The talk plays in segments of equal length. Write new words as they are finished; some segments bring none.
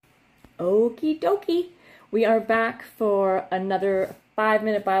Okie dokie. We are back for another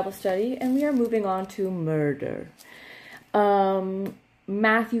 5-minute Bible study, and we are moving on to murder.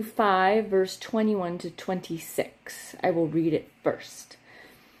 Matthew 5, verse 21 to 26. I will read it first.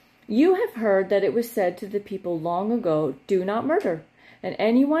 You have heard that it was said to the people long ago, do not murder, and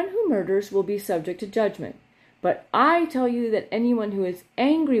anyone who murders will be subject to judgment. But I tell you that anyone who is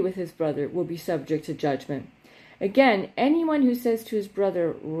angry with his brother will be subject to judgment. Again, anyone who says to his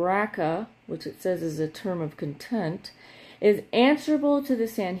brother, Raka, which it says is a term of contempt, is answerable to the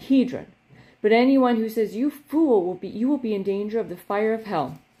Sanhedrin. But anyone who says, you fool, you will be in danger of the fire of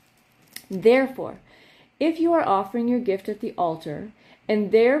hell. Therefore, if you are offering your gift at the altar,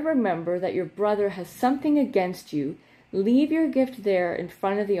 and there remember that your brother has something against you, leave your gift there in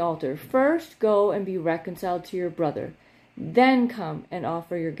front of the altar. First go and be reconciled to your brother. Then come and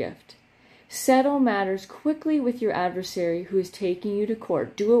offer your gift. Settle matters quickly with your adversary who is taking you to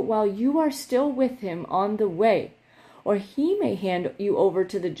court. Do it while you are still with him on the way, or he may hand you over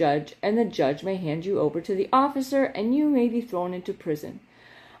to the judge, and the judge may hand you over to the officer, and you may be thrown into prison.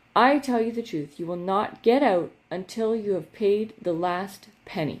 I tell you the truth, you will not get out until you have paid the last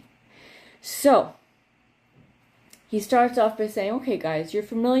penny. So, he starts off by saying, okay guys, you're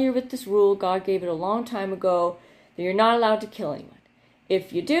familiar with this rule. God gave it a long time ago that you're not allowed to kill anyone.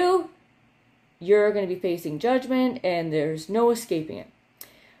 If you do, you're going to be facing judgment, and there's no escaping it.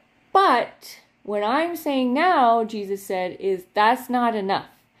 But what I'm saying now, Jesus said, is that's not enough.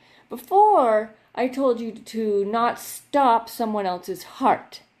 Before, I told you to not stop someone else's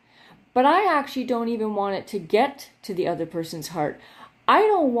heart. But I actually don't even want it to get to the other person's heart. I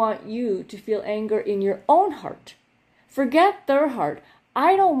don't want you to feel anger in your own heart. Forget their heart.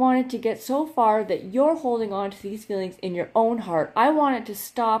 I don't want it to get so far that you're holding on to these feelings in your own heart. I want it to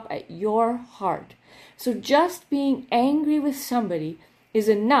stop at your heart. So just being angry with somebody is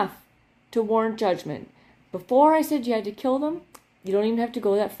enough to warrant judgment. Before I said you had to kill them, you don't even have to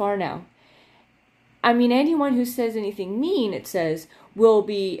go that far now. I mean, anyone who says anything mean, it says, will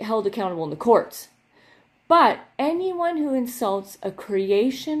be held accountable in the courts. But anyone who insults a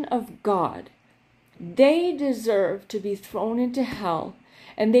creation of God, they deserve to be thrown into hell,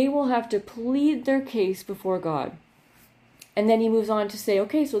 and they will have to plead their case before God. And then he moves on to say,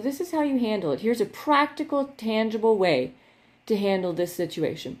 okay, so this is how you handle it. Here's a practical, tangible way to handle this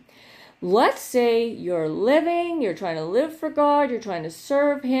situation. Let's say you're trying to live for God, you're trying to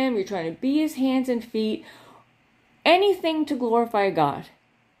serve him, you're trying to be his hands and feet, anything to glorify God.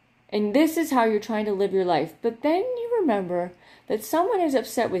 And this is how you're trying to live your life. But then you remember that someone is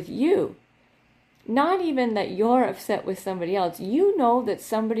upset with you. Not even that you're upset with somebody else. You know that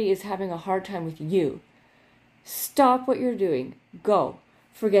somebody is having a hard time with you. Stop what you're doing. Go.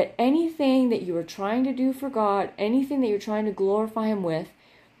 Forget anything that you were trying to do for God, anything that you're trying to glorify him with,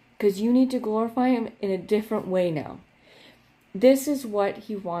 because you need to glorify him in a different way now. This is what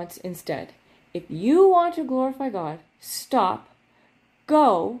he wants instead. If you want to glorify God, stop,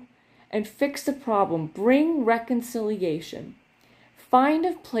 go, and fix the problem. Bring reconciliation. Find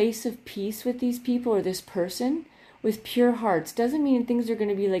a place of peace with these people or this person with pure hearts. Doesn't mean things are going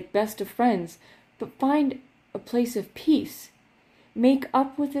to be like best of friends, but find a place of peace. Make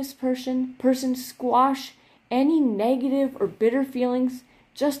up with this person, squash any negative or bitter feelings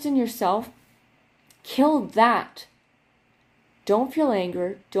just in yourself. Kill that. Don't feel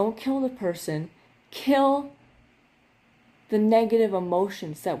anger. Don't kill the person. Kill the negative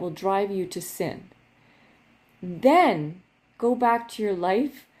emotions that will drive you to sin. Then go back to your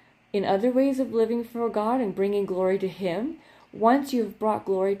life in other ways of living for God and bringing glory to him once you've brought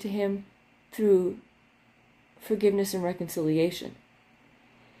glory to him through forgiveness and reconciliation.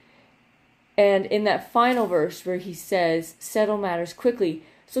 And in that final verse where he says, settle matters quickly.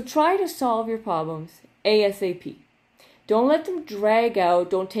 So try to solve your problems ASAP. Don't let them drag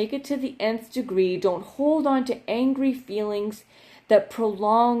out. Don't take it to the nth degree. Don't hold on to angry feelings that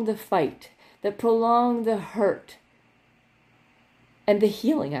prolong the fight, that prolong the hurt and the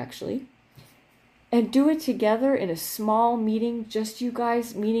healing, actually. And do it together in a small meeting, just you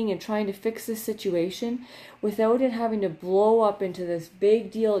guys meeting and trying to fix this situation without it having to blow up into this big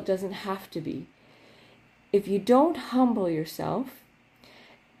deal it doesn't have to be. If you don't humble yourself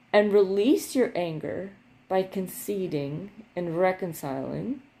and release your anger by conceding and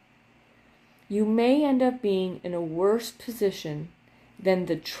reconciling, you may end up being in a worse position than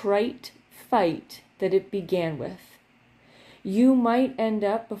the trite fight that it began with. You might end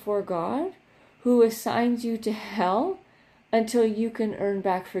up before God, who assigns you to hell until you can earn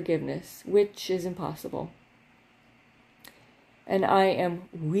back forgiveness, which is impossible. And I am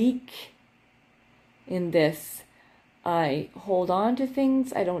weak in this. I hold on to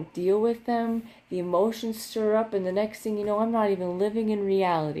things. I don't deal with them. The emotions stir up, and the next thing you know, I'm not even living in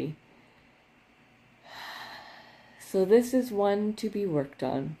reality. So this is one to be worked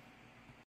on.